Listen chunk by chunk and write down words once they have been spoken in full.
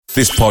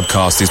This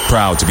podcast is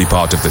proud to be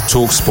part of the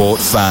TalkSport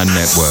Fan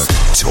Network.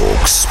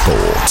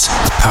 TalkSport.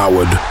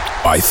 Powered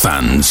by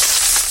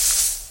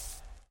fans.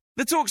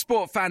 The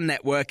TalkSport Fan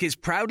Network is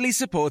proudly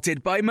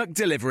supported by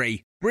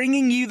McDelivery,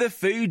 bringing you the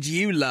food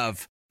you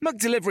love.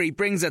 McDelivery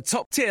brings a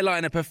top-tier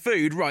lineup of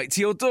food right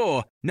to your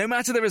door. No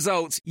matter the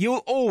result,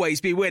 you'll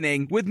always be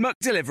winning with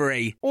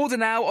McDelivery. Order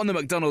now on the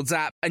McDonald's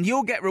app and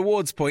you'll get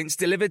rewards points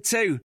delivered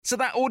too. So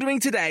that ordering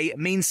today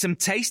means some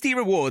tasty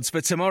rewards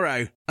for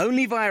tomorrow.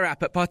 Only via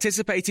app at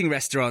participating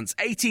restaurants.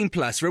 18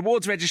 plus.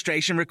 Rewards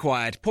registration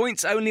required.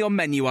 Points only on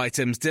menu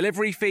items.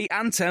 Delivery fee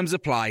and terms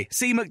apply.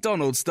 See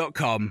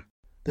mcdonalds.com.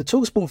 The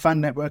TalkSport Fan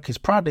Network is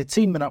proudly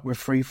teaming up with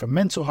Free for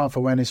Mental Health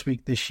Awareness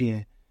Week this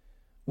year.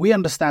 We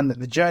understand that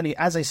the journey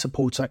as a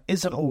supporter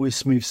isn't always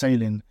smooth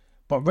sailing,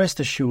 but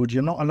rest assured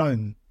you're not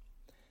alone.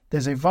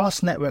 There's a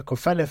vast network of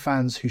fellow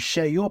fans who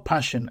share your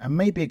passion and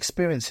may be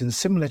experiencing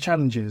similar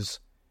challenges.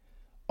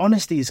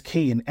 Honesty is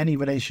key in any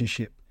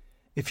relationship.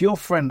 If your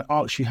friend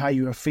asks you how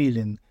you are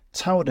feeling,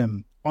 tell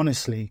them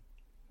honestly.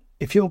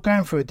 If you're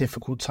going through a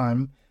difficult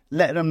time,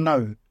 let them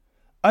know.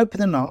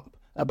 Opening up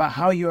about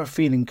how you are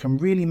feeling can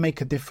really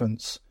make a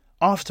difference.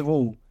 After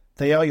all,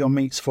 they are your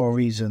mates for a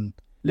reason.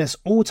 Let's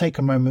all take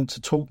a moment to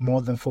talk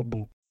more than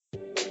football.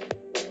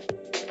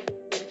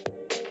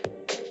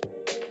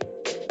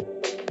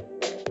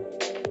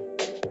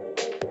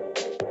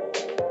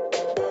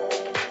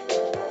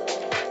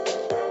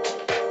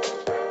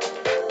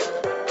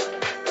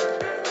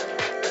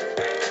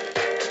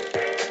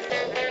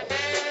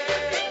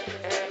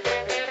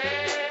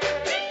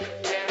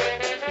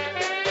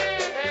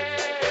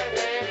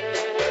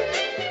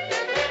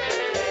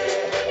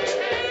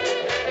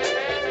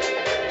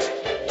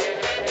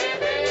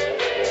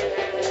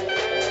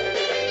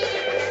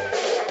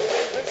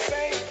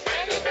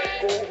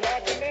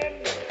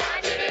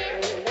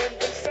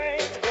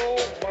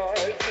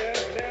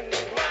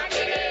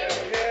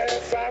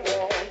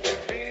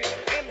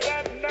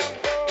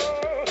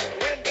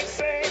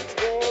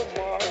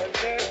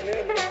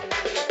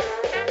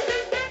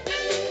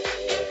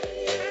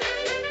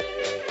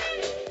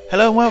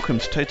 Hello and welcome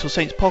to Total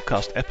Saints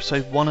Podcast,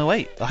 episode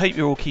 108. I hope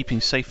you're all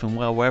keeping safe and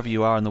well wherever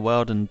you are in the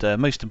world and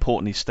most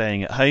importantly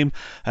staying at home.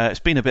 It's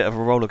been a bit of a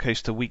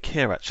rollercoaster week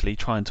here actually,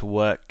 trying to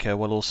work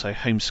while also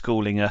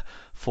homeschooling a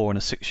 4 and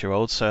a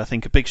 6-year-old. So I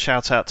think a big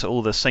shout out to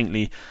all the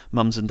saintly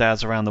mums and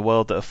dads around the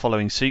world that are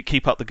following suit.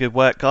 Keep up the good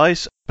work,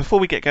 guys. Before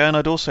we get going,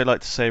 I'd also like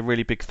to say a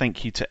really big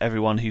thank you to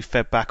everyone who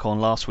fed back on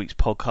last week's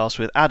podcast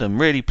with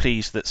Adam. Really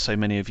pleased that so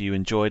many of you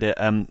enjoyed it.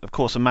 Of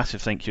course, a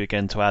massive thank you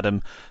again to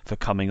Adam for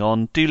coming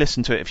on. Do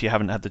listen to it if you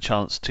haven't had the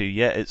chance to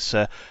yet. It's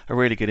a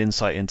really good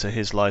insight into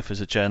his life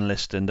as a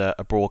journalist and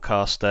a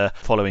broadcaster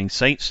following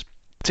Saints.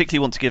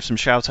 Particularly want to give some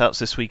shout outs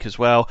this week as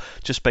well,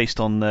 just based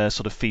on the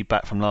sort of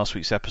feedback from last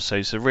week's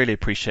episode. So really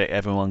appreciate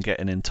everyone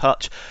getting in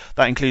touch.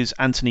 That includes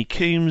Anthony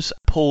Coombs,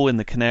 Paul in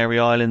the Canary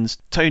Islands,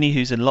 Tony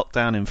who's in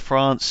lockdown in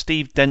France,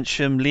 Steve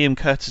Densham, Liam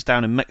Curtis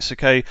down in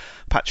Mexico,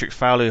 Patrick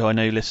Fowler who I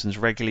know listens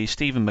regularly,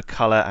 Stephen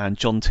McCullough and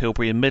John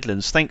Tilbury in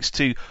Midlands. Thanks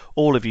to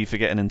all of you for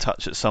getting in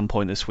touch at some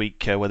point this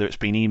week, whether it's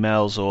been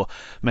emails or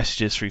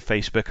messages through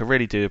Facebook. I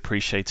really do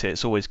appreciate it.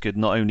 It's always good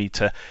not only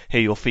to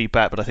hear your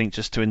feedback, but I think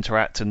just to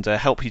interact and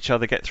help each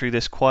other get through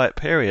this quiet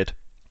period.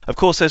 Of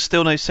course, there's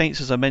still no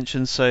Saints, as I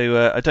mentioned,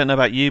 so I don't know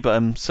about you, but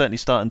I'm certainly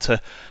starting to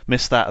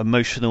miss that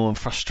emotional and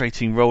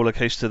frustrating roller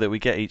coaster that we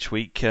get each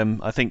week.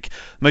 I think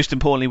most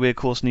importantly, we of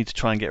course need to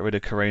try and get rid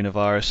of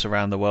coronavirus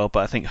around the world,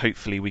 but I think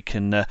hopefully we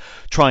can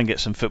try and get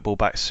some football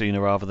back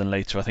sooner rather than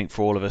later. I think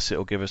for all of us,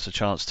 it'll give us a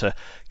chance to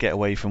get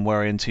away from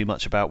worrying too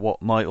much about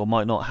what might or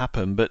might not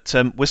happen. But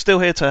we're still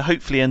here to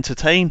hopefully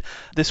entertain.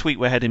 This week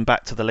we're heading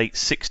back to the late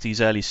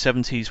 60s, early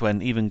 70s,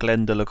 when even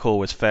Glenn de la Cour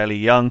was fairly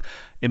young.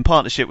 In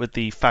partnership with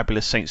the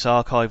fabulous Saints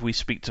Archive, we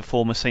speak to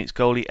former Saints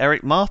goalie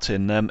Eric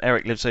Martin.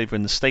 Eric lives over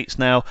in the States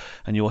now,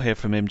 and you'll hear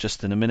from him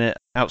just in a minute.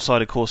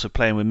 Outside, of course, of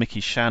playing with Mickey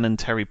Shannon,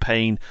 Terry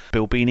Payne,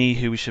 Bill Beanie,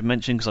 who we should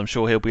mention because I'm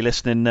sure he'll be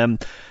listening.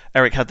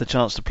 Eric had the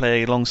chance to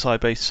play alongside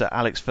both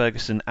Alex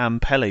Ferguson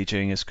and Pele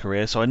during his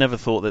career, so I never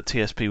thought that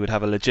TSP would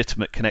have a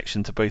legitimate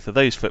connection to both of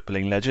those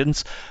footballing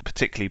legends,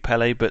 particularly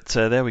Pele, but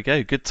there we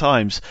go, good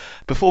times.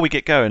 Before we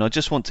get going, I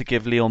just want to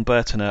give Leon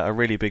Burton a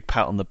really big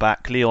pat on the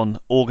back. Leon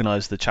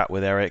organised the chat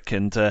with Eric,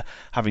 and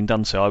having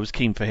done so, I was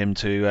keen for him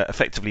to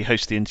effectively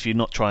host the interview,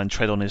 not try and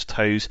tread on his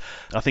toes.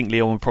 I think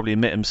Leon would probably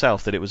admit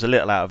himself that it was a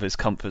little out of his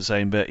comfort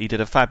zone, but he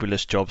did a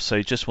fabulous job,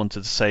 so just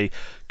wanted to say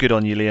good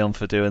on you, Leon,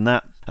 for doing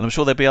that. And I'm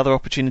sure there'll be other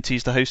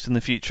opportunities to host in the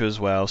future as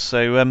well.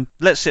 So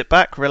let's sit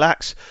back,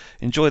 relax,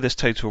 enjoy this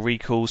Total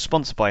Recall,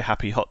 sponsored by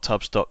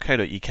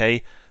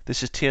happyhottubs.co.uk.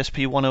 This is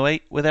TSP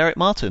 108 with Eric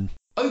Martin.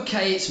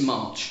 Okay, it's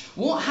March.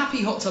 What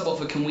happy hot tub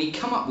offer can we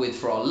come up with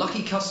for our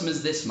lucky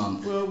customers this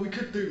month? Well, we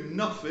could do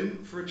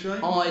nothing for a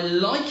change. I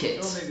like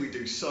it. I mean, we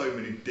do so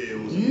many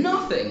deals.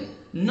 Nothing.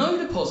 No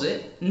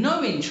deposit,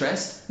 no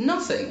interest,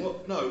 nothing.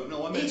 Well,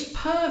 no, I mean... It's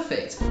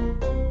perfect.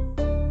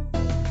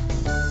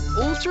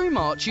 All through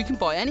March, you can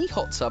buy any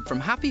hot tub from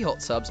Happy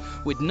Hot Tubs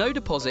with no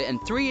deposit and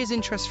 3 years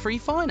interest-free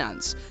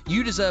finance.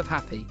 You deserve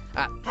happy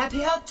at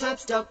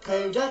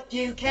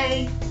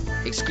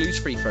happyhottubs.co.uk. Excludes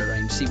free throw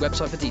range. See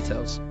website for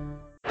details.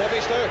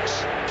 Bobby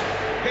Stokes.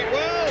 Hit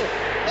well.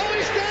 Oh,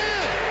 he's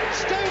there!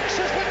 Stokes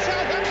has put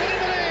Southampton in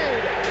the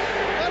lead.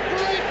 A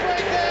great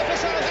break there for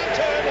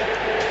Southampton.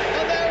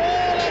 And they're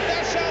all off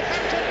that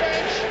Southampton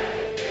bench.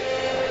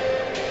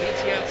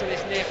 Beating out to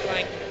this near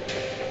flank.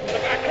 And a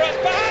back cross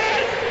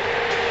behind!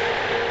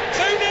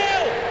 2-0!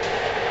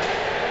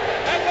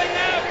 And we're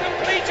now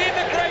completing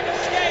the great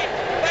escape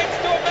thanks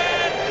to a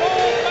man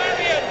called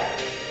Marion.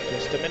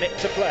 Just a minute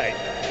to play.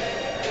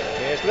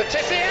 Here's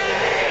Letizia!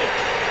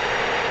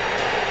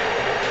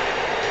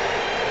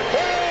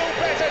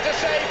 To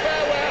say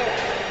farewell.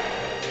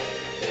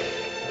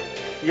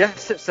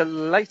 Yes, it's the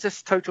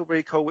latest Total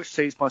Recall, which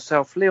sees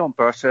myself, Leon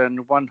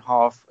Burton, one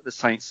half of the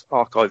Saints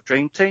Archive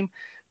Dream Team,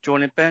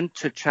 joining Ben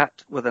to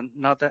chat with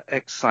another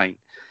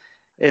ex-Saint.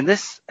 In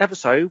this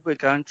episode, we're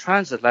going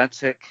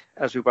transatlantic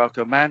as we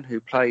welcome a man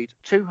who played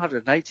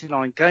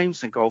 289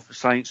 games in goal for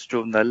Saints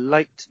during the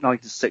late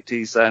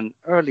 1960s and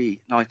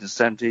early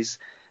 1970s.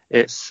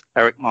 It's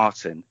Eric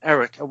Martin.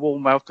 Eric, a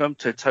warm welcome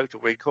to Total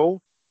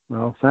Recall.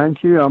 Well,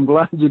 thank you. I'm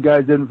glad you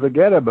guys didn't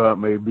forget about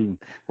me being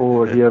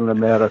over here in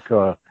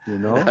America, you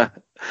know.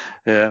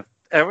 Yeah.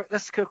 Eric,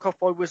 let's kick off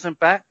by whizzing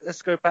back.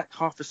 Let's go back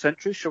half a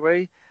century, shall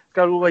we?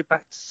 Go all the way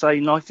back to,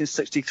 say,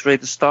 1963,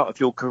 the start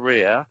of your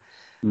career.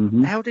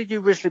 Mm-hmm. How did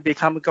you originally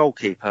become a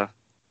goalkeeper?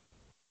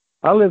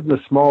 I lived in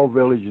a small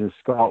village in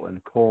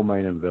Scotland, coal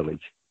mining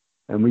village.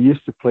 And we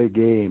used to play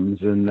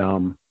games, and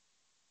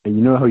you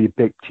know how you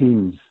pick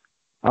teams.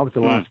 I was the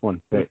last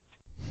one picked.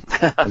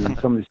 And then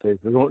somebody says,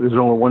 there's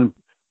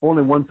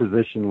only one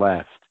position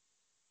left,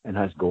 and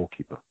that's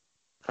goalkeeper.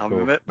 I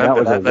remember that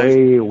was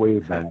way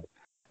back.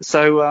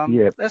 So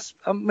let's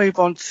move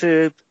on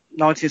to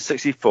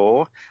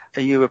 1964,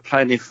 and you were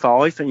playing in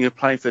Fife, and you were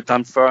playing for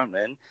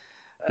Dunfermline.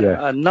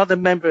 Yeah. Another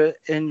member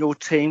in your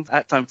team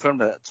at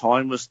Dunfermline at that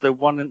time was the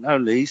one and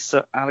only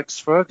Sir Alex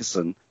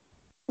Ferguson.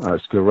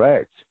 That's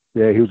correct.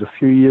 Yeah, he was a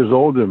few years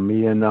older than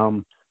me, and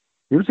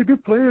he was a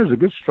good player, he was a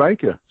good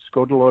striker,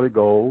 scored a lot of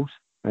goals.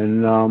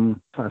 And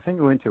I think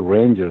we went to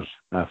Rangers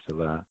after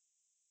that.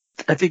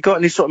 Have you got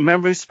any sort of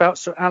memories about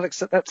Sir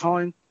Alex at that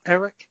time,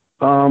 Eric?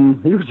 He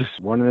was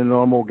just one of the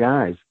normal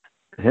guys.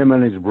 Him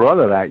and his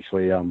brother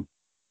actually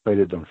played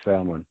at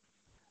Dunfermline.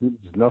 He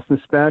was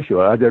nothing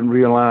special. I didn't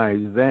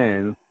realise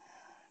then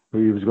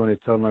who he was going to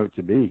turn out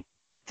to be.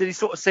 Did he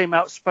sort of seem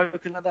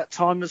outspoken at that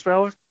time as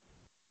well?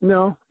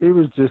 No, he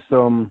was just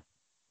a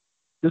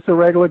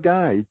regular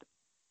guy.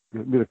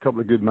 We had a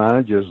couple of good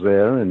managers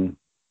there, and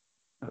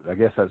I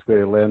guess that's where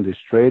he learned his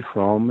trade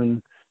from.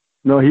 And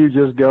no, he'd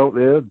just go out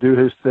there, do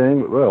his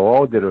thing. Well,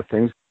 all did our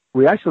things.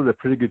 We actually had a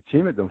pretty good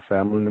team at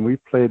Dunfermline, and we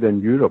played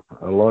in Europe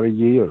a lot of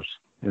years,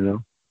 you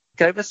know.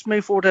 Okay, let's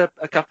move forward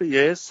a couple of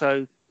years.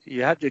 So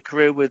you had your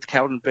career with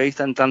Cowdenbeath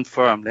and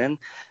Dunfermline,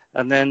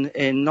 and then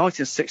in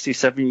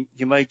 1967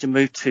 you made your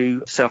move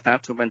to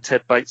Southampton when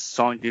Ted Bates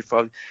signed you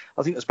for,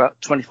 I think it was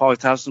about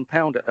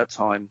 £25,000 at that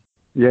time.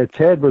 Yeah,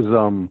 Ted was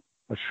a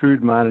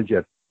shrewd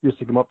manager. He used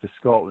to come up to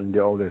Scotland and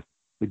get all the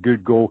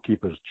good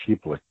goalkeepers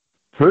cheaply.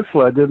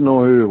 Truthfully, I didn't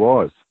know who he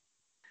was.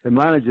 The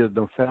manager of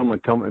Dunfermline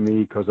come to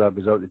me because I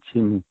was out of the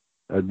team.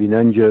 I'd been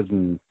injured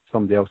and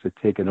somebody else had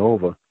taken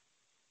over.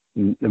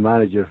 And the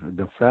manager of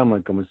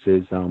Dunfermline come and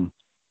says,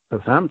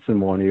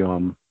 Southampton want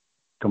to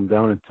come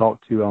down and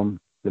talk to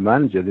the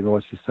manager. They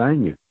want to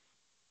sign you.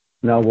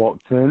 And I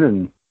walked in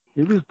and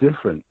he was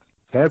different.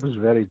 Ted was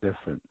very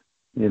different.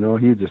 You know,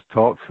 he just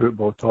talked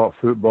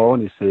football,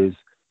 and he says,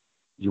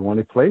 do you want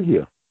to play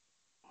here?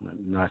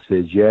 And I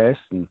said yes,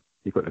 and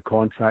he got the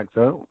contract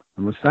out,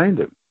 and we signed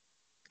it.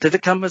 Did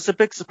it come as a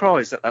big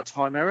surprise at that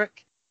time,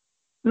 Eric?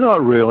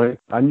 Not really.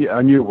 I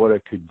knew what I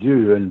could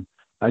do, and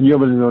I knew I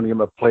wasn't going to get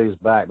my players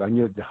back. I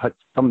knew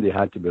somebody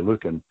had to be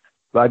looking,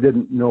 but I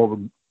didn't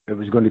know it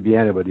was going to be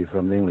anybody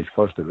from the English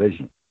First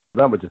Division.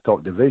 That was the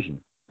top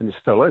division, and it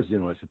still is. You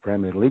know, it's the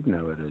Premier League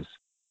now. It is.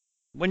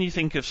 When you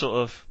think of sort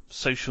of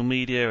social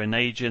media and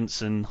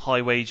agents and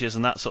high wages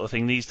and that sort of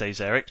thing these days,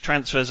 Eric,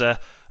 transfers are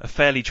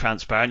fairly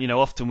transparent. You know,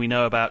 often we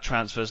know about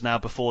transfers now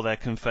before they're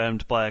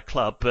confirmed by a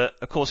club, but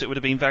of course it would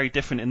have been very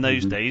different in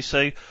those days.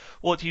 So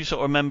what do you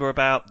sort of remember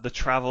about the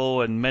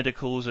travel and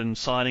medicals and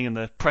signing and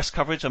the press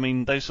coverage? I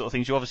mean, those sort of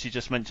things. You obviously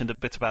just mentioned a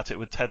bit about it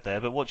with Ted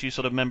there, but what do you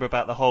sort of remember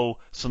about the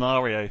whole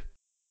scenario?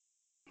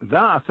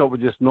 That I thought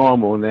was just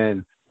normal, and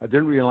then I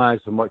didn't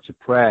realise how much the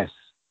press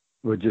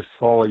would just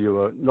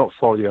not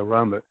follow you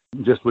around, but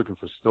just looking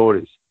for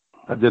stories.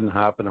 That didn't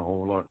happen a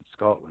whole lot in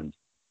Scotland.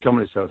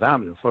 Coming to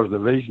Southampton, First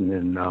Division,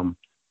 and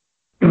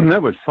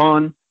that was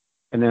fun.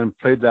 And then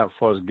played that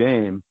first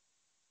game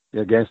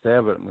against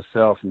Everton,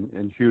 myself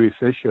and Hughie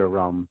Fisher.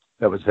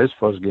 That was his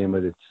first game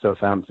with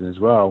Southampton as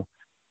well.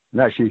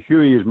 And actually,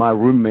 Hughie is my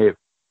roommate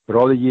for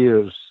all the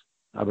years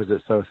I was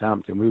at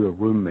Southampton. We were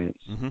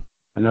roommates. Mm-hmm.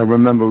 And I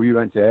remember we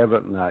went to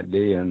Everton that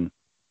day, and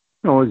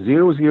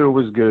 0-0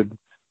 was good.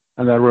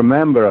 And I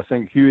remember, I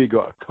think Hughie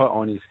got a cut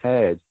on his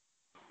head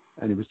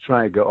and he was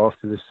trying to get off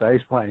to the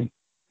sideline,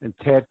 and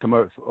Ted came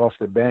out off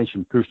the bench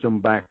and pushed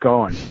him back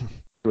on.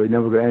 So he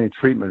never got any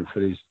treatment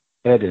for his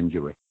head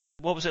injury.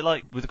 What was it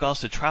like with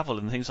regards to travel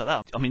and things like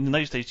that? I mean, in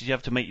those days, did you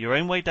have to make your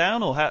own way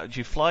down, or did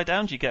you fly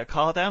down? Did you get a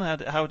car down?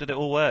 How did it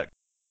all work?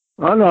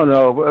 Oh,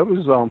 no. It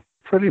was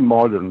pretty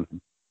modern.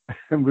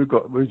 And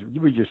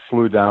we just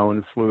flew down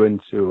and flew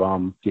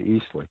into to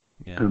Eastleigh.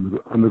 Yeah.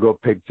 And we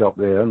got picked up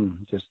there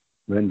and just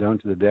went down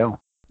to the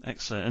Dell.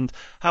 Excellent. And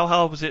how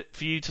hard was it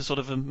for you to sort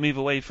of move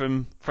away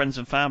from friends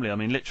and family? I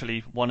mean,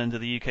 literally one end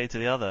of the UK to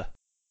the other.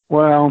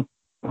 Well,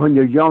 when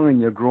you're young and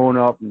you're growing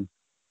up, and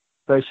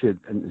especially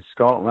in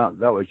Scotland,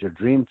 that was your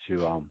dream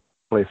to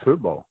play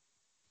football.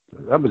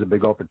 That was a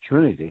big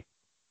opportunity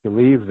to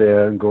leave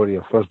there and go to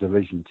your first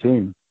division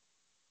team,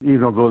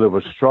 even though they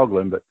were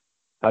struggling, but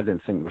I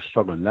didn't think they were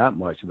struggling that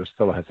much. There was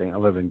still, I think,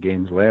 11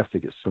 games left to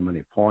get so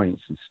many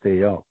points and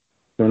stay up.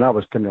 So I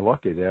was kind of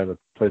lucky there. I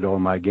played all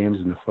my games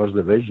in the first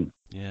division.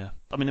 Yeah.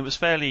 I mean, it was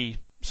fairly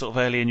sort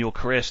of early in your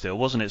career still,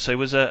 wasn't it? So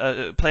was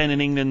playing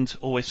in England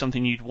always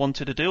something you'd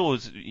wanted to do, or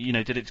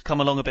did it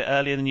come along a bit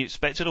earlier than you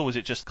expected, or was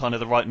it just kind of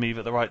the right move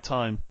at the right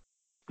time?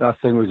 I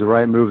think it was the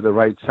right move at the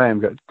right time,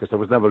 because I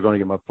was never going to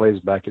get my place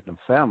back at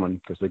Dunfermline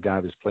because the guy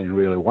was playing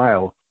really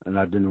well, and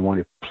I didn't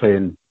want to play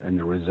in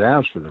the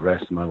reserves for the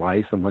rest of my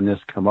life. And when this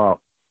came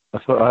up, I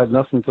thought I had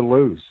nothing to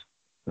lose.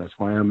 That's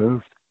why I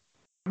moved.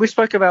 We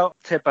spoke about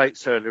Ted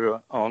Bates earlier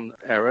on,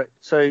 Eric.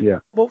 So yeah.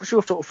 What was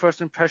your sort of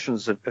first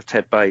impressions of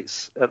Ted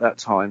Bates at that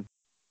time?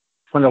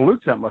 When I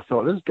looked at him, I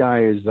thought, this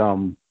guy is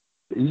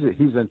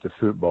he's into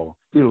football.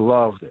 He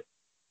loved it.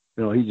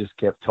 He just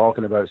kept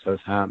talking about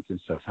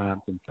Southampton.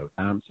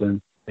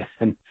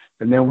 And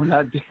then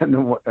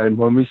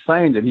when we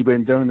signed it, he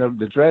went down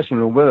the dressing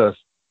room with us.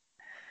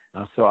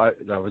 I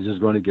thought I was just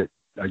going to get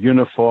a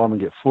uniform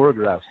and get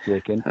photographs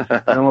taken.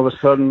 And all of a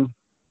sudden,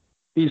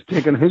 he's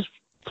taken his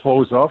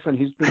clothes off and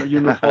he's put a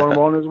uniform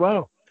on as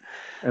well.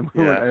 And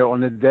we went out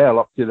on the Dell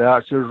up to the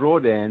actual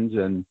road ends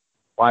and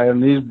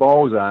firing these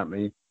balls at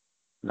me.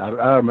 And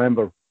I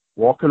remember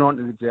walking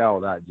onto the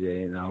Dell that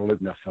day, and I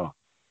looked and I thought,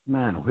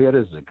 man, where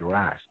is the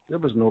grass? There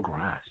was no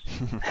grass.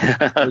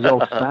 It was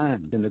all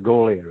sand in the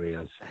goal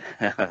areas.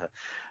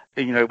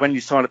 When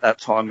you signed at that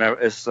time, there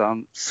is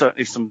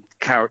certainly some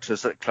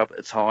characters at the club at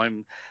the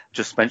time.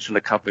 Just mentioned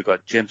a couple. We've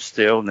got Jim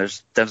Steele, and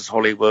there's Dennis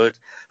Hollywood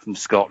from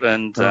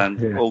Scotland,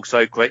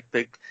 also great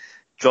big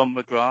John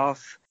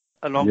McGrath,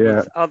 along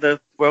with other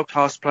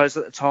world-class players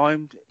at the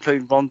time,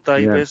 including Ron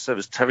Davis. There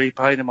was Terry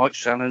Payne and Mike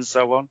Shannon and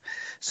so on.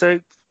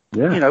 So,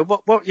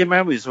 what are your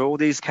memories of all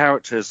these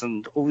characters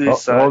and all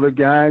these... all the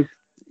guys?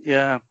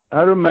 Yeah.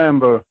 I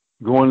remember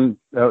going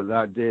out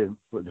that day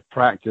for the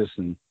practice,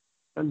 and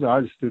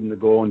I just stood in the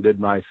goal and did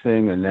my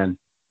thing, and then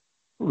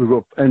we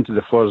go into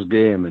the first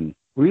game, and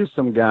we had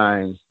some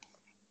guys.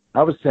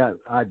 I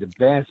had the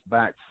best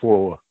back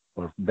four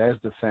or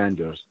best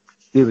defenders.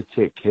 They would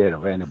take care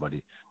of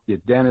anybody. You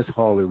had Dennis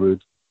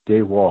Hollywood,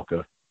 Dave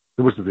Walker.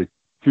 There was the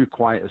two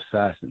quiet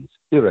assassins.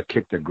 They would have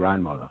kicked their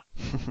grandmother.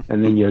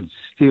 And then you had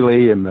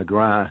Steely and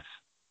McGrath,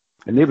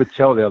 and they would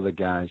tell the other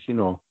guys,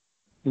 you're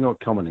not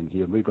coming in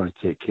here. We're going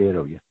to take care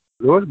of you.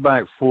 Those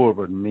back four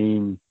were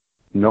mean,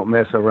 not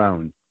mess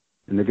around.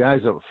 And the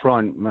guys up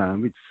front,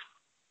 man,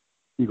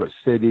 you got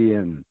Siddy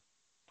and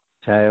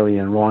Talley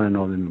and Ron and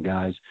all them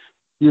guys.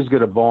 You just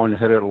get a ball and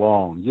hit it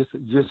long.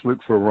 Just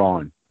look for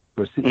Ron.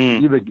 Because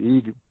he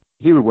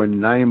would win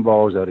 9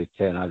 balls out of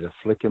 10. Either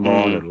flick him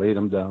on or lay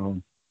him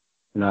down.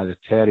 And either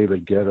Terry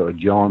would get it or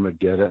John would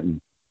get it.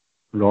 And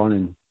Ron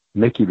and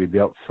Mickey would be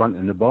up front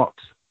in the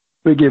box.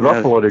 We gave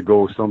up a lot of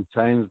goals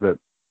sometimes, but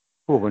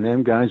when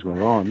them guys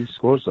were on, we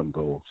scored some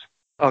goals.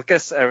 I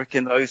guess, Eric,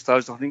 in those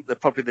days, I think that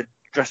probably the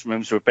dressing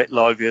rooms were a bit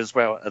lively as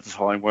well at the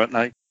time, weren't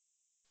they?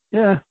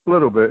 Yeah, a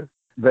little bit.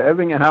 But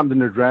everything that happened in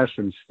the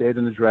dressing room stayed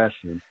in the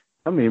dressing room.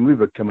 I mean, we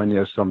would come in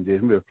there some days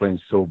and we were playing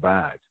so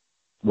bad.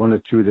 One or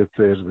two of the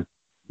players would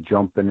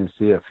jump in and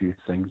say a few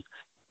things.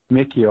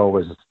 Mickey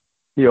always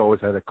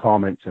had a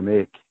comment to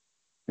make,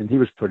 and he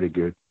was pretty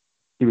good.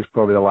 He was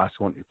probably the last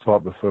one to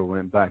talk before we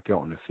went back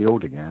out on the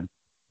field again.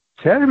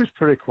 Terry was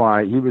pretty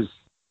quiet. He was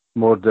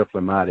more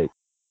diplomatic.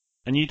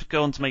 And you'd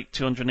go on to make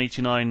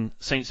 289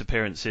 Saints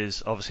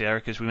appearances, obviously,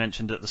 Eric, as we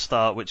mentioned at the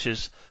start, which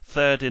is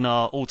third in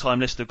our all-time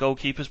list of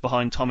goalkeepers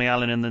behind Tommy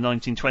Allen in the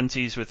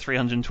 1920s with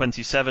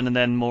 327, and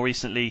then more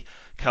recently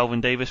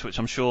Calvin Davis, which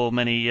I'm sure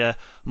many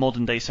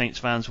modern-day Saints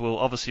fans will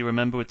obviously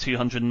remember, with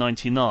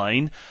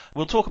 299.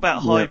 We'll talk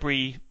about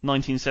Highbury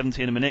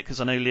 1970 in a minute,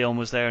 because I know Leon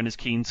was there and is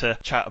keen to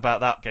chat about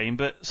that game.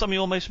 But some of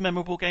your most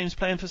memorable games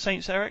playing for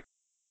Saints, Eric?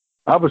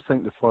 I would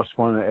think the first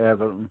one at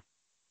Everton.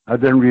 I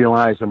didn't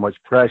realise how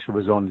much pressure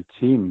was on the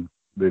team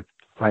with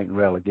fighting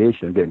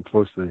relegation, getting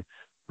close to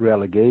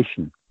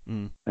relegation.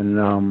 And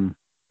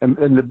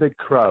the big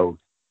crowd,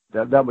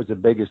 that was the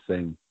biggest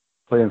thing,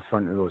 playing in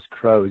front of those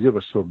crowds. They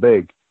were so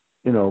big.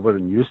 We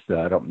weren't used to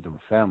that up in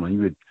Dunfermline.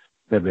 You would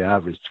maybe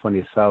average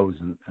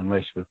 20,000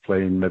 unless you were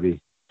playing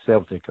maybe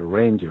Celtic or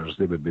Rangers.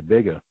 They would be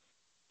bigger.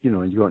 You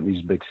go in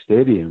these big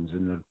stadiums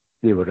and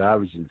they were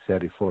averaging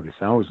 30,000,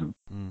 40,000.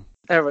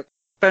 Eric,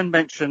 Ben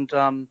mentioned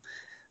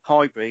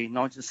Highbury,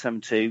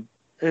 1972.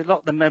 A lot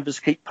of the members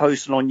keep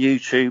posting on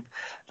YouTube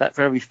that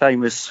very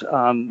famous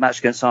match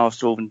against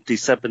Arsenal in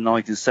December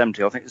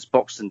 1970. I think it's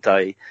Boxing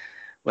Day,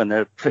 when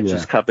the pitch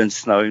was covered in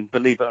snow. And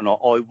believe it or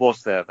not, I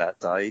was there that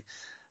day,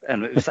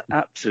 and it was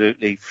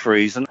absolutely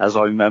freezing, as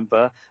I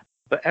remember.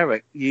 But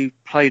Eric, you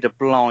played a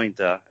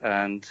blinder,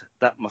 and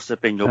that must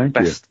have been your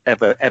best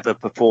ever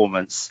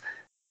performance.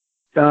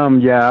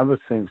 Yeah, I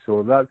would think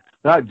so.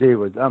 That day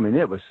was, I mean,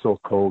 it was so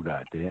cold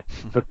that day.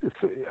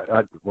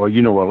 But well,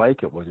 you know what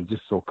like it was. It was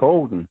just so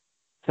cold, and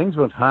things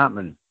weren't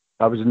happening.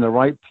 I was in the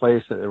right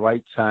place at the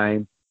right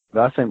time,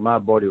 but I think my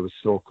body was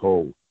so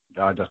cold.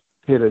 I had a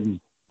pair of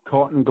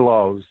cotton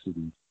gloves,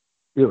 and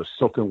it was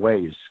soaking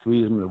wet. You was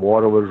squeezing, the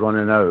water was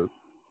running out.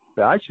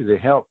 But actually, they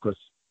helped because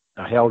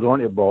I held on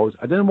to balls.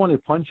 I didn't want to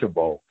punch a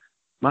ball.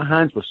 My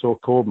hands were so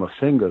cold, my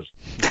fingers.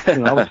 You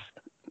know, I was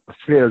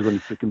afraid I was going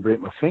to freaking break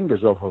my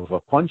fingers off if I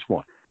punch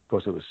one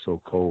because it was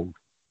so cold.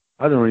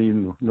 I don't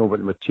even know what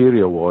the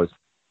material was.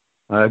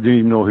 I didn't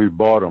even know who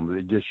bought them.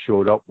 They just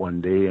showed up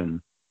one day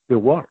and they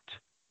worked.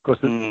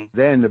 Because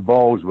then the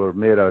balls were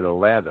made out of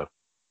leather.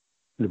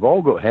 The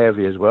ball got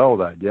heavy as well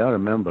that day. I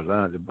remember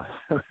that.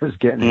 It was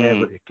getting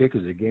heavy to kick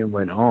as the game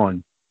went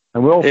on.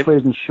 And we all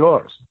played in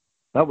shorts.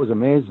 That was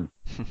amazing.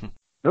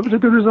 That was a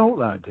good result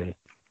that day.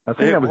 I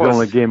think that was the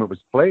only game that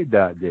was played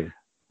that day.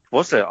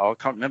 Was it? I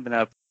can't remember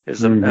now. It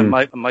was an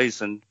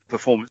amazing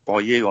performance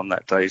by you on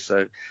that day.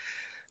 So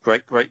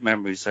great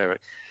memories,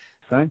 Eric.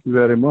 Thank you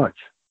very much.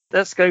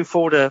 Let's go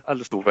forward a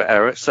little bit,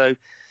 Eric. So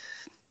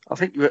I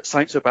think you were at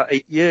Saints for about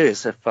 8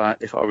 years, if I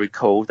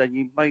recall. Then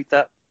you made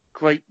that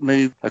great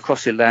move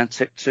across the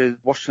Atlantic to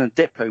Washington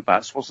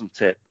Diplomats,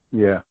 wasn't it?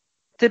 Yeah.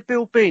 Did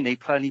Bill Beanie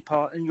play any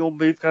part in your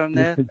move going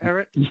there,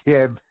 Eric?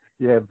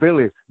 Yeah,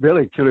 Billy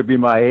could have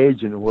been my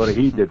agent and what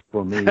he did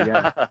for me,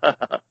 yeah.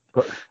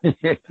 But,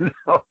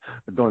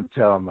 don't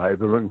tell him I'd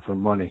be looking for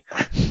money.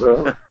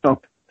 But,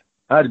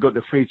 I'd got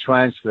the free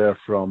transfer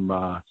from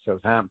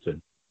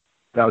Southampton.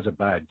 That was a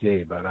bad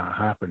day, but that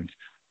happened.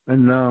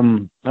 And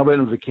I went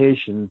on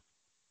vacation.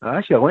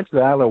 Actually, I went to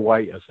the Isle of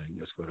Wight, I think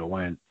that's where I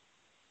went.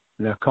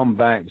 And I come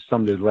back and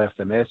somebody had left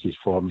a message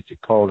for me to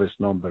call this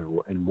number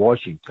in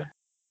Washington.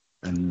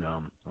 And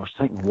I was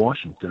thinking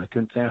Washington. I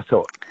couldn't think. I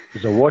thought,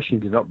 there's a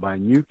Washington up by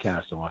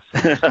Newcastle. I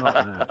think it's not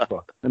that.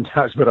 But, and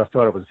that's what I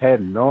thought. I was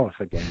heading north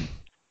again.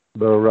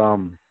 But I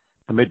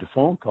made the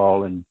phone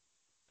call and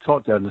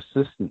talked to an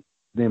assistant.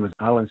 His name was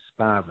Alan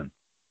Spavin.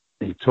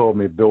 He told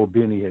me Bill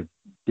Beanie had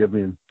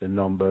given me the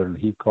number, and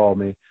he called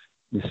me.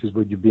 He says,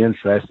 would you be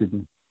interested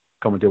in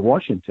coming to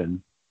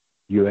Washington,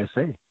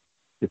 USA,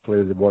 to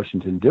play the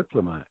Washington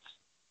Diplomats?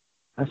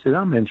 I said,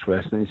 I'm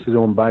interested. And he said,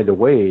 oh, and by the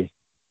way,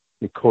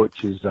 the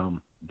coach is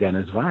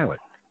Dennis Violet.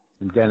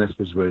 And Dennis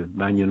was with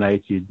Man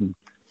United, and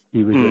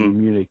he was in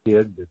Munich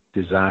here, the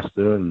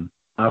disaster. And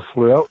I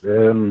flew out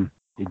there, and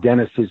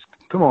Dennis says,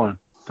 come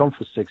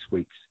for 6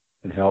 weeks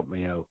and help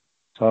me out.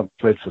 So I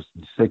played for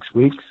 6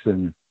 weeks,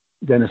 and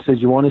Dennis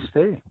says, you want to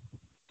stay? I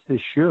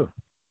said, sure.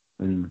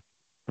 And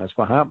that's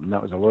what happened.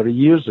 That was a lot of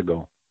years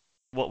ago.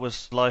 What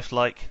was life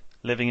like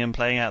living and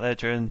playing out there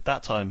during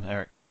that time,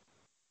 Eric?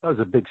 That was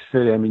a big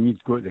city. I mean,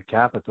 you'd go to the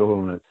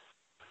capital, and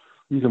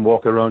you can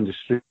walk around the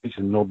streets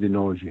and nobody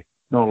knows you.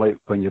 Not like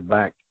when you're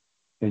back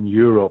in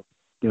Europe,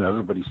 you know,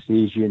 everybody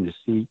sees you in the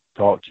seat,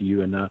 talk to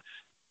you and that.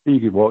 You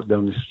could walk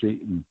down the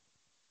street and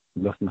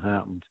nothing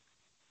happened.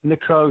 And the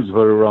crowds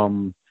were,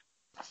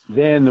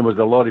 then there was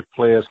a lot of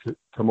players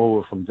come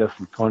over from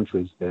different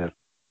countries there.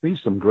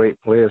 Some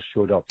great players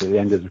showed up at the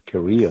end of their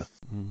career.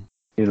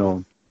 You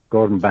know,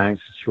 Gordon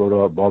Banks showed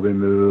up, Bobby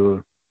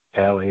Moore,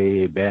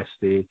 Pele,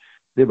 Bestie.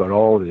 They were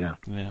all there.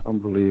 Yeah.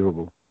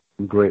 Unbelievable.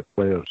 Some great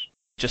players.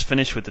 Just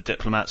finished with the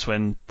Diplomats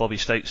when Bobby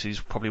Stokes, who's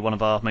probably one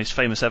of our most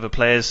famous ever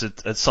players,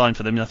 had signed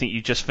for them. I think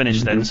you just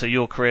finished then, so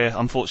your career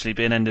unfortunately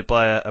being ended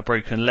by a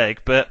broken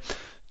leg. But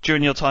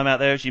during your time out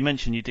there, as you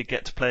mentioned, you did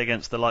get to play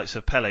against the likes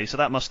of Pele, so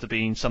that must have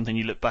been something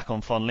you look back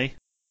on fondly.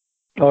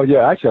 Oh,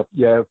 yeah, actually,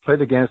 I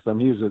played against him.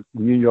 He was at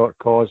New York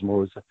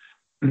Cosmos.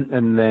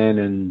 And then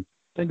in,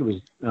 I think it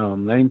was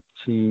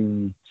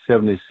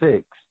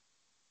 1976,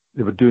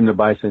 they were doing the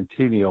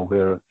bicentennial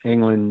where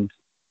England,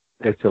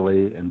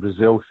 Italy, and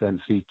Brazil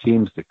sent 3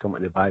 teams to come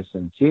at the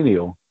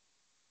bicentennial.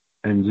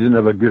 And they didn't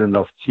have a good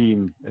enough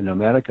team in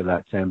America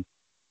that time.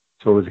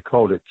 So they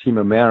called it Team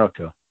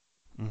America.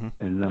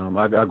 And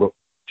I got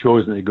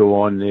chosen to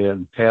go on there,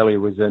 and Pele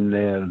was in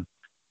there, and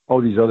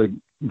all these other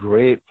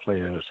great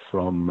players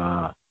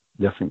from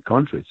different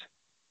countries.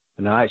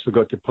 And I actually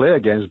got to play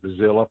against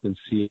Brazil up in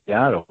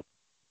Seattle.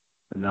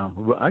 And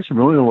actually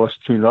we only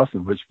lost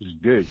 2-0, which was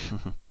good.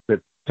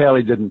 But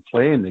Pele didn't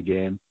play in the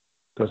game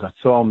because I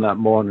saw him that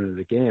morning of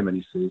the game, and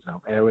he says,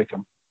 Eric,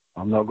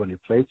 I'm not going to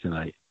play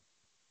tonight.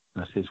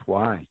 And I says,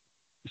 why?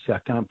 He said, I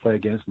can't play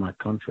against my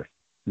country.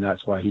 And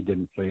that's why he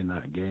didn't play in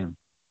that game.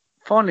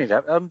 Finally,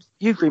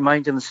 you've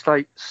remained in the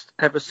States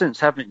ever since,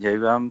 haven't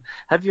you?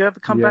 Have you ever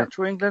come back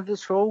to England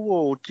at all,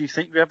 or do you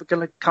think you're ever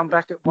going to come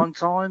back at one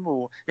time,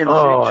 or in the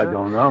future? I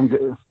don't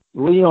know.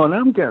 Leon,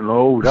 I'm getting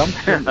old.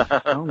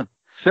 I'm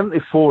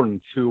 74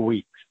 in 2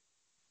 weeks.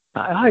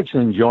 I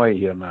actually enjoy it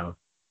here now.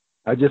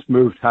 I just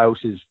moved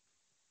houses.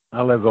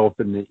 I live up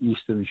in the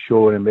Eastern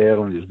Shore in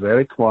Maryland. It's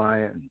very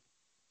quiet, and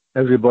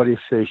everybody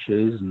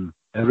fishes, and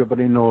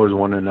everybody knows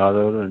one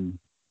another. And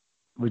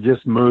we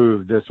just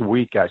moved this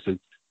week, actually.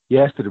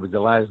 Yesterday was the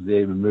last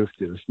day we moved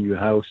to this new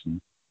house,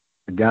 and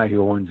the guy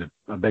who owns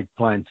a big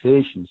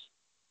plantation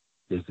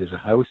says there's a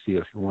house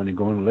here if you want to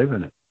go and live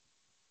in it.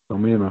 So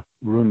me and my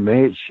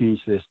roommate,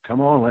 she says,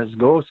 come on, let's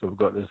go. So we've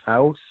got this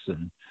house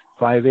and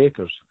 5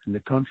 acres in the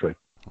country.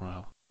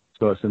 Wow.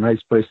 So it's a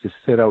nice place to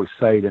sit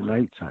outside at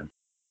night time.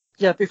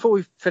 Yeah, before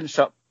we finish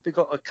up, we've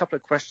got a couple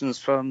of questions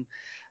from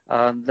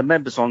the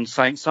members on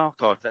Saints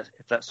Archive,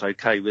 if that's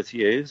okay with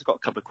you. I've got a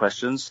couple of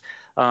questions.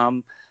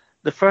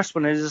 The first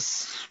one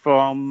is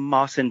from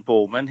Martin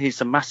Ballman.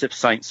 He's a massive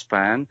Saints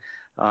fan.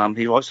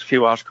 He writes a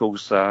few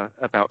articles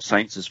about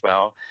Saints as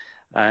well.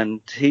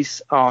 And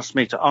he's asked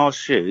me to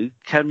ask you,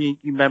 can you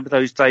remember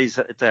those days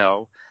at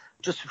Adele,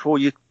 just before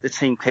the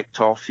team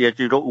kicked off, you had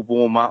your little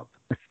warm-up,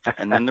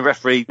 and then the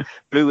referee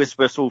blew his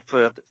whistle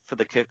for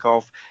the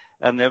kick-off,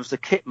 and there was a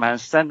kit man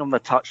standing on the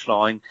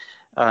touchline,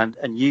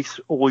 and you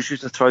always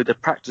used to throw the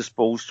practice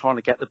balls, trying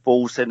to get the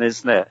balls in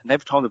his net. And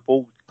every time the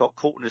ball got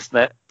caught in his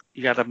net,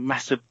 you had a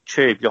massive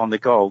cheer behind the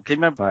goal. Can you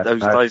remember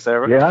those days,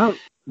 Eric?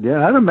 Yeah,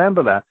 I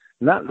remember that.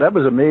 And that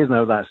was amazing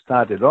how that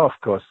started off,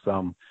 because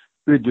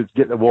we'd just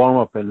get the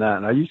warm-up in that,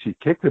 and I used to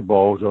kick the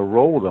balls or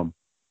roll them.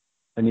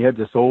 And he had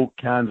this old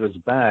canvas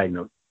bag.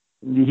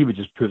 He would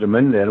just put them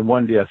in there, and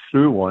one day I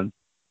threw one,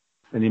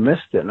 and he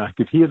missed it, and I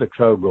could hear the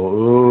crowd go,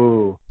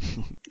 oh.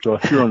 So I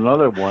threw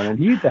another one, and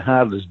he had the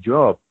hardest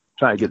job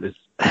trying to get this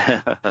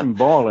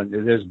ball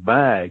into this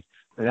bag.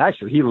 And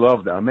actually, he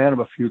loved it. I met him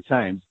a few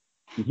times,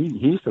 and he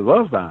used to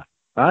love that.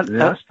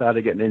 And I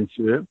started getting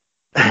into it.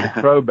 And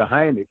the crowd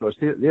behind me, because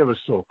they were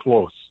so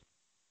close,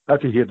 I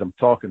could hear them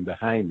talking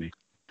behind me,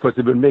 because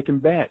they've been making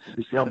bets.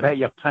 They say, I'll bet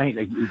you a pint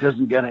he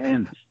doesn't get it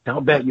in.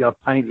 I'll bet you a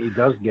pint he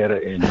does get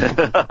it in.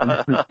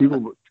 And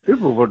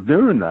people were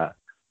doing that.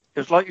 It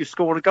was like you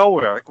scored a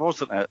goal, Eric,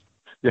 wasn't it?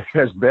 Yeah,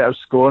 it's better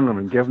scoring them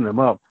and giving them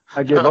up.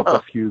 I gave up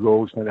a few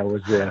goals when I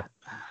was there.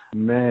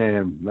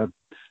 Man,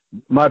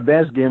 my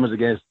best game was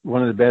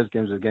one of the best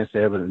games was against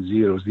Everton,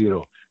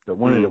 0-0. But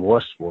one of the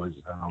worst was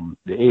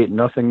the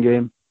 8-0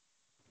 game.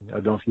 I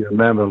don't know if you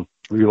remember,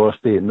 we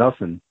lost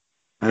 8-0. And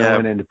I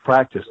went into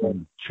practice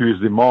on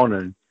Tuesday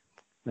morning,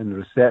 and the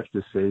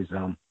receptionist says,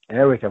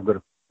 Eric, I've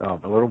got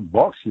a little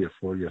box here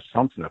for you,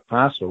 something, a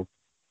parcel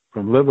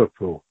from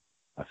Liverpool.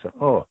 I said,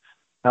 oh.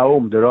 I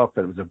opened it up,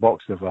 and it was a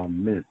box of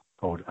mint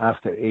called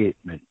After 8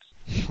 mints.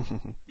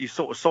 You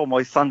sort of saw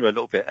my thunder a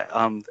little bit,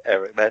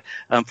 Eric, there.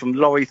 From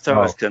Laurie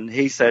Thurston,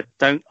 He said,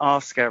 don't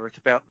ask Eric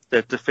about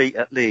the defeat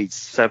at Leeds,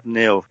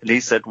 7-0. And he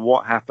said,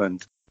 what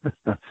happened?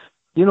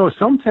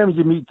 Sometimes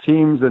you meet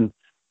teams, and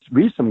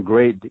we had some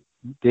great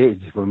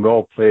days when we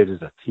all played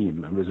as a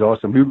team. It was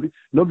awesome.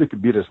 Nobody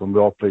could beat us when we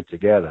all played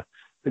together.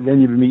 But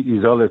then you meet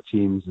these other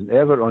teams, and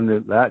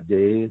Everton that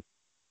day,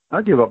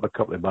 I gave up a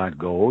couple of bad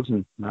goals,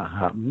 and that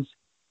happens.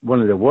 One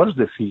of the worst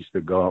defeats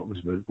we got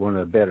was with one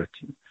of the better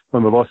teams,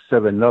 when we lost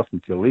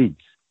 7-0 to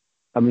Leeds.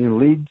 I mean,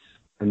 Leeds,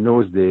 in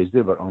those days,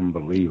 they were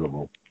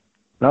unbelievable.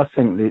 And I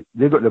think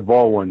they got the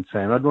ball one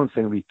time. I don't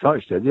think we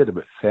touched it. They had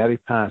about 30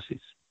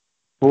 passes.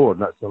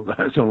 That's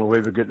the only way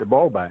we get the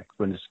ball back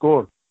when they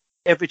scored.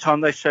 Every time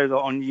they show that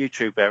on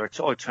YouTube, Eric,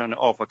 I turn it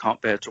off. I can't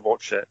bear to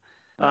watch it.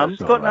 We've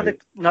got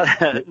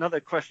another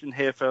question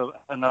here for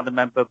another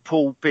member,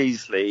 Paul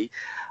Beasley.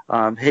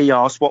 He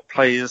asked, what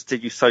players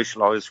did you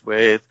socialise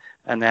with?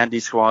 And Andy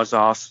Squires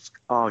asked,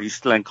 are you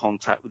still in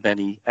contact with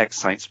any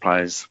ex-Saints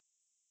players?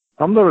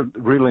 I'm not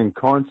really in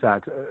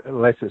contact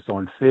unless it's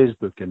on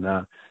Facebook and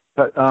that.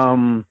 But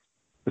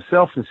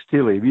myself and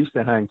Steely, we used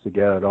to hang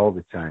together all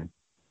the time.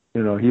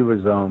 He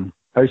was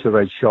I used to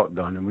ride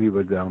shotgun, and we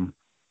would go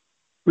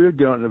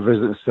out and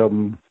visit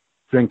some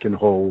drinking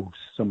holes,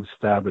 some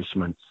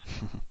establishments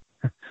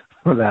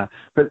for that.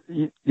 But,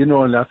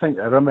 and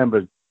I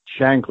remember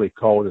Shankly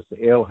called us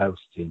the Ale House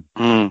team.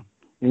 And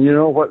you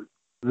know what?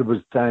 There was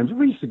times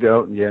we used to go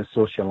out and,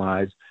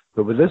 socialize.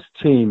 But with this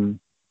team,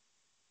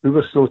 we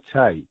were so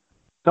tight.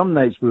 Some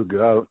nights we would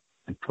go out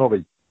and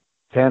probably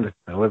 10 or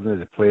 11 of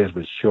the players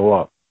would show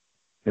up.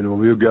 We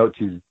would go out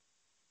to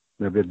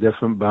maybe a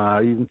different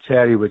bar. Even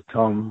Terry would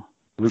come,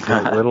 look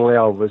like little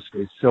Elvis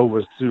with his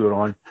silver suit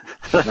on.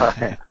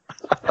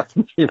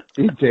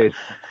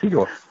 He'd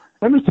go,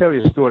 let me tell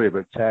you a story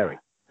about Terry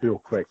real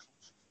quick.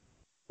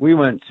 We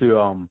went to,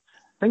 I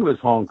think it was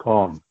Hong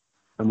Kong,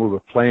 and we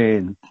were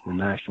playing the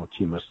national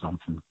team or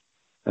something.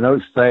 And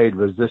outside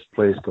was this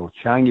place called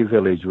Changi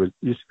Village, which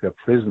used to be a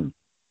prison,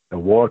 a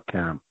war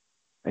camp.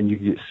 And you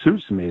could get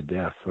suits made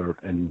there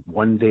in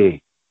one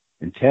day.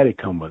 And Terry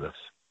come with us.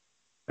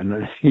 And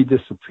then he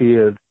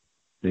disappeared.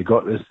 He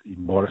bought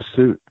a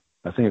suit.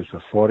 I think it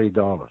was for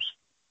 $40.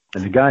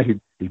 And the guy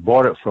he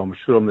bought it from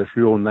showed him this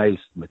real nice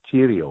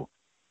material.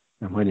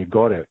 And when he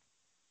got it,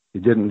 he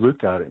didn't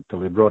look at it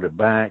until he brought it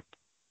back.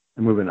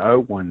 And we went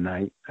out one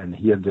night, and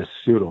he had this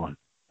suit on.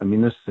 I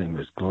mean, this thing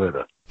was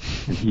glitter.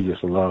 and he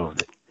just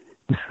loved it.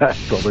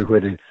 That's probably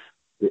where the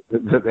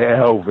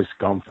Elvis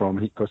come from,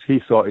 because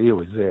he thought he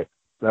was it.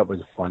 That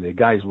was funny. The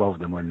guys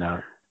loved him on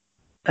that.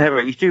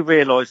 Eric, you do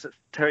realise that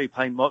Terry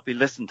Payne might be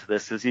listening to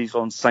this, as he's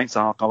on Saints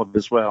Archive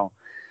as well.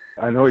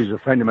 I know he's a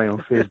friend of mine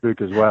on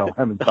Facebook as well.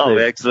 Oh,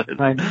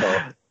 excellent.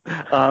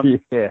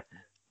 Yeah.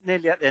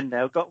 Nearly at the end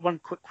now. Got one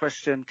quick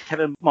question.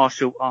 Kevin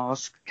Marshall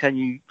asks, can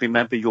you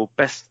remember your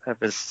best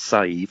ever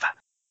save?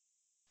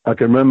 I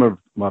can remember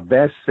my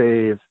best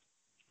save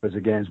was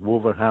against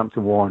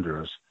Wolverhampton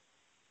Wanderers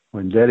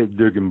when Derek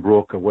Dugan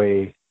broke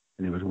away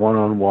and he was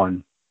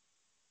one-on-one.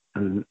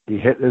 And he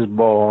hit this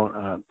ball,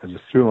 and I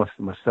just threw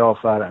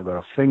myself at it. I got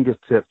a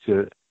fingertip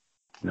to it,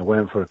 and I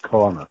went for a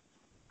corner.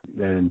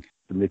 Then,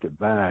 to make it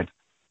bad,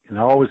 and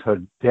I always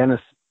had Dennis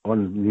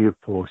on the near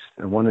post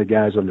and one of the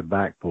guys on the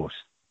back post.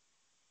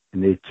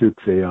 And they took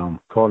the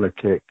corner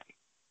kick,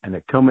 and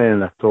it come in,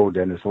 and I told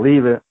Dennis,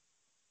 leave it.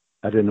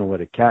 I didn't know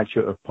whether to catch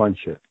it or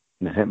punch it.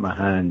 And it hit my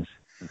hands,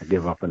 and I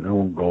gave up an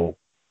own goal.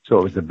 So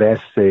it was the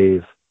best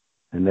save.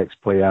 The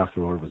next play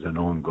afterward was an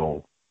own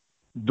goal.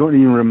 Don't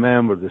even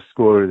remember the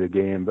score of the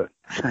game, but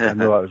I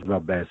know that was my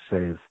best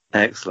save.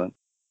 Excellent.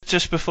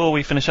 Just before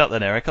we finish up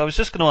then, Eric, I was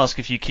just going to ask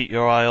if you keep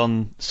your eye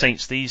on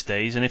Saints these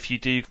days, and if you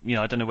do,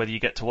 I don't know whether you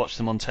get to watch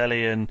them on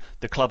telly and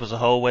the club as a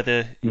whole,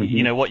 whether,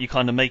 what you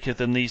kind of make of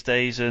them these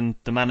days and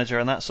the manager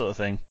and that sort of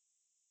thing.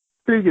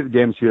 We get the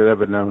games here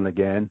every now and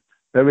again.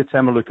 Every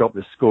time I look up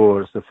the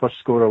scores, the first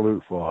score I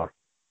look for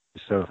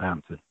is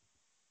Southampton.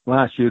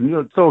 Last year,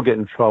 it's all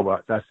getting in trouble.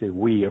 I say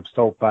we, I'm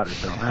still part of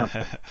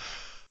Southampton.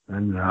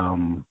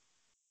 And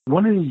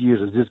one of these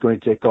years is just going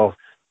to take off.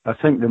 I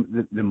think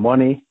the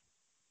money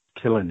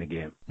killing the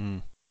game.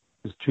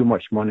 There's too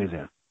much money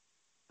there.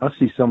 I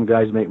see some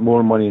guys make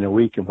more money in a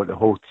week than what the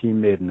whole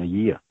team made in a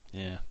year.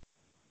 Yeah.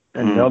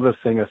 And the other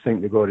thing I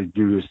think they've got to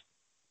do is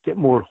get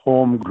more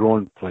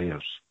homegrown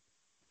players.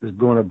 Just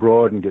going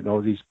abroad and getting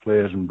all these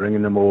players and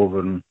bringing them over.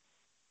 And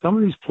some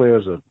of these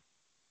players are,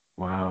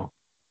 wow.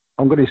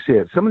 I'm going to say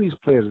it. Some of these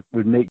players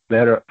would make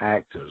better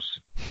actors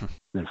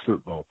than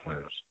football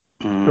players.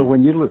 So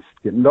when you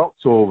get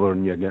knocked over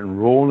and you're getting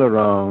rolled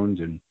around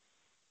and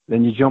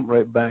then you jump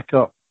right back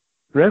up,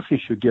 the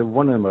referee should give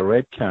one of them a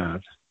red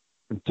card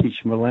and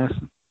teach them a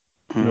lesson.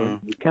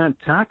 You can't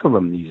tackle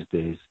them these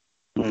days.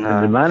 And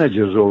the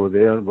managers over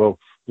there, well,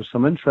 there's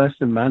some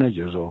interesting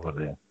managers over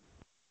there.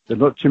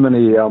 There's not too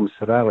many Sir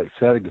Alex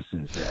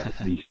Fergusons there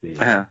these days.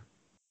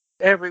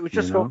 Eric, we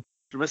just got...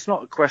 It's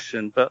not a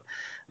question, but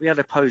we had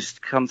a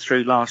post come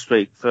through last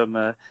week from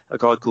a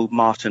guy called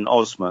Martin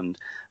Osmond.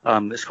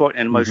 It's quite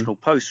an emotional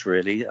post,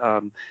 really.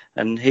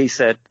 And he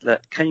said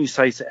that, can you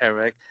say to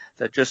Eric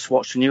that just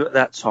watching you at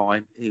that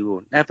time, he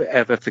will never,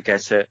 ever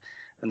forget it,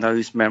 and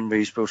those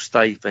memories will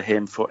stay for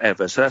him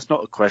forever. So that's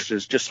not a question.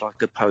 It's just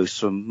like a post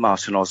from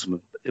Martin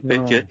Osmond.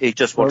 He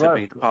just wanted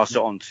me to pass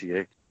it on to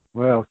you.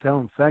 Well,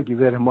 tell him thank you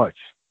very much.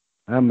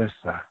 I miss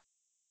that.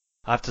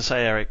 I have to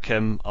say, Eric,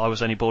 I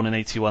was only born in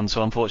 81,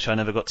 so unfortunately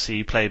I never got to see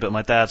you play, but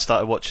my dad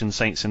started watching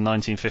Saints in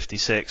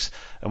 1956,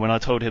 and when I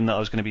told him that I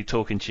was going to be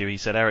talking to you, he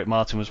said Eric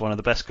Martin was one of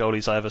the best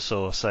goalies I ever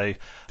saw. So,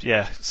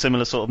 yeah,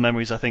 similar sort of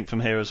memories, I think, from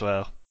here as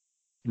well.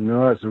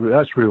 No,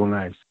 that's real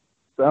nice.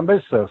 I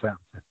miss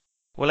Southampton.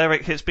 Well,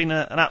 Eric, it's been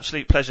an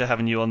absolute pleasure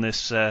having you on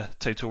this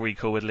Total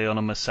Recall with Leon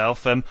and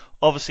myself.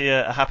 Obviously,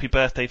 a happy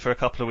birthday for a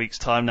couple of weeks'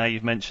 time now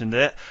you've mentioned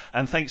it,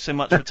 and thanks so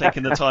much for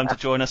taking the time to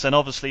join us, and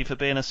obviously for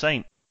being a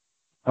Saint.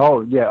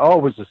 Oh, yeah,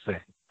 always the same.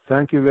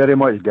 Thank you very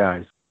much,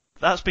 guys.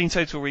 That's been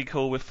Total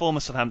Recall with former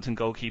Southampton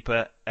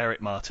goalkeeper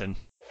Eric Martin.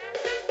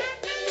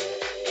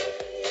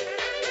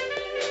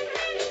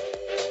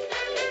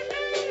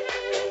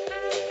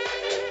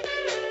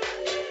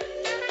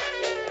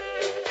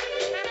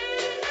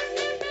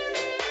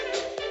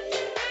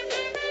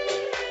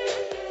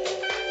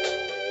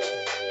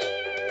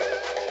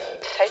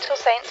 Total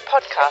Saints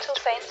Podcast.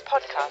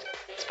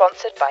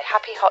 Sponsored by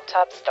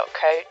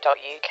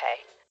happyhottubs.co.uk.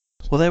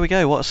 Well, there we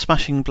go. What a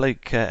smashing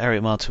bloke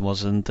Eric Martin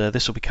was, and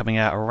this will be coming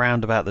out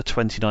around about the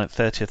 29th,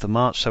 30th of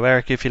March. So,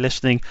 Eric, if you're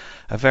listening,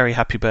 a very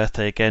happy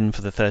birthday again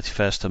for the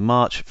 31st of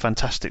March.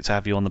 Fantastic to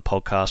have you on the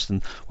podcast,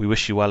 and we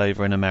wish you well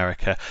over in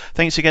America.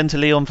 Thanks again to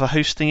Leon for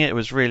hosting it. It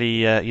was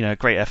really, a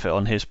great effort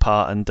on his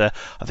part, and I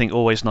think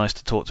always nice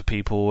to talk to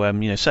people.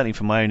 Certainly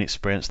from my own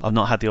experience, I've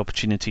not had the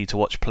opportunity to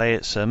watch play.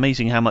 It's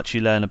amazing how much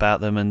you learn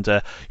about them, and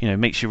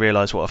makes you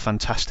realise what a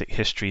fantastic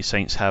history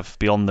Saints have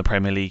beyond the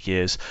Premier League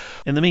years.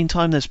 In the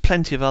meantime, there's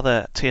plenty of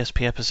other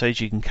TSP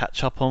episodes you can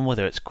catch up on,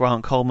 whether it's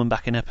Grant Coleman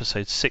back in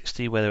episode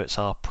 60, whether it's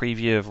our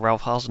preview of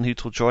Ralph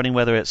Hasenhüttl joining,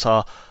 whether it's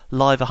our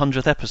live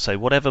 100th episode,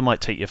 whatever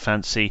might take your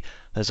fancy,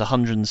 there's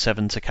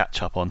 107 to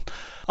catch up on.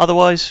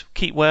 Otherwise,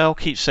 keep well,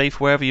 keep safe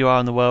wherever you are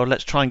in the world.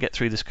 Let's try and get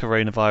through this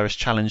coronavirus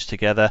challenge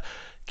together.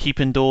 Keep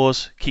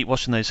indoors, keep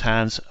washing those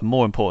hands, and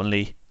more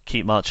importantly,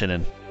 keep marching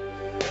in.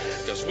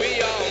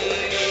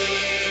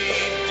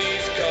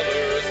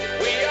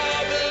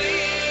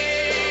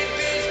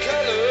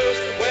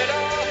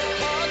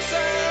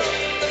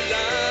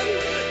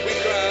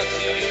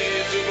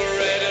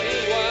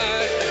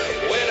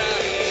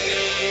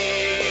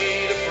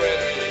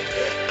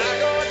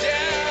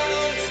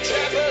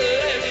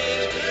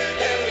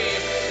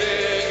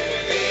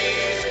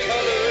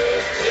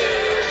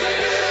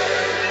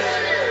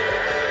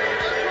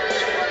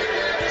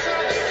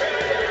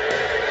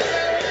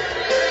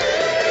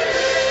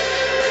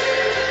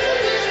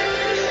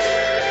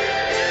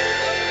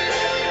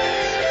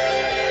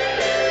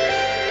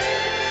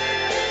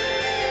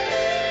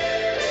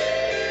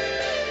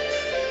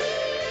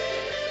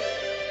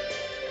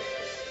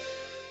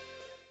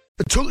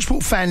 The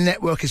TalkSport Fan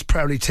Network is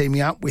proudly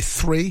teaming up with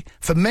 3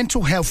 for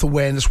Mental Health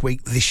Awareness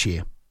Week this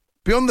year.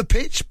 Beyond the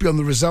pitch, beyond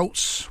the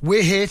results,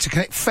 we're here to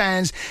connect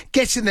fans,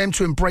 getting them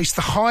to embrace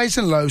the highs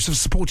and lows of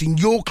supporting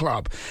your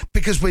club,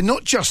 because we're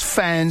not just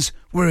fans,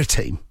 we're a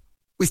team.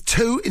 With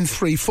 2 in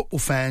 3 football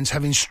fans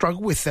having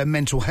struggled with their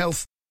mental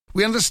health,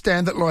 we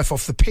understand that life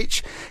off the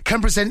pitch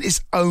can present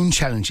its own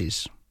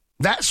challenges.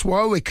 That's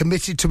why we're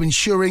committed to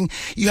ensuring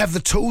you have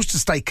the tools to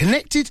stay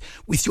connected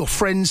with your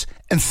friends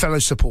and fellow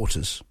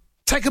supporters.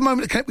 Take a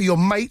moment to connect with your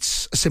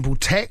mates. A simple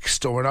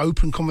text or an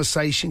open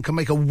conversation can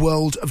make a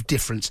world of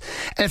difference.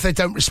 And if they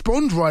don't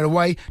respond right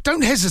away,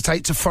 don't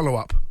hesitate to follow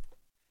up.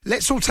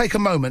 Let's all take a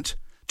moment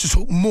to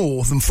talk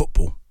more than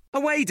football.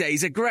 Away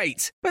days are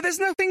great, but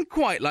there's nothing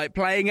quite like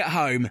playing at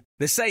home.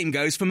 The same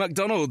goes for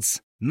McDonald's.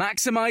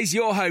 Maximise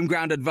your home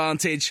ground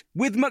advantage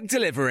with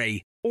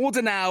McDelivery.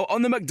 Order now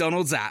on the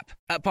McDonald's app.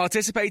 At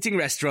participating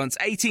restaurants,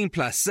 18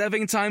 plus,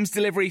 serving times,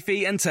 delivery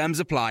fee and terms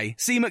apply.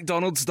 See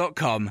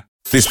mcdonalds.com.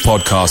 This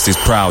podcast is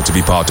proud to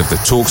be part of the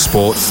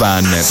TalkSport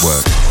Fan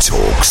Network.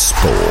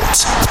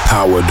 TalkSport.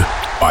 Powered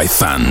by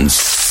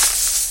fans.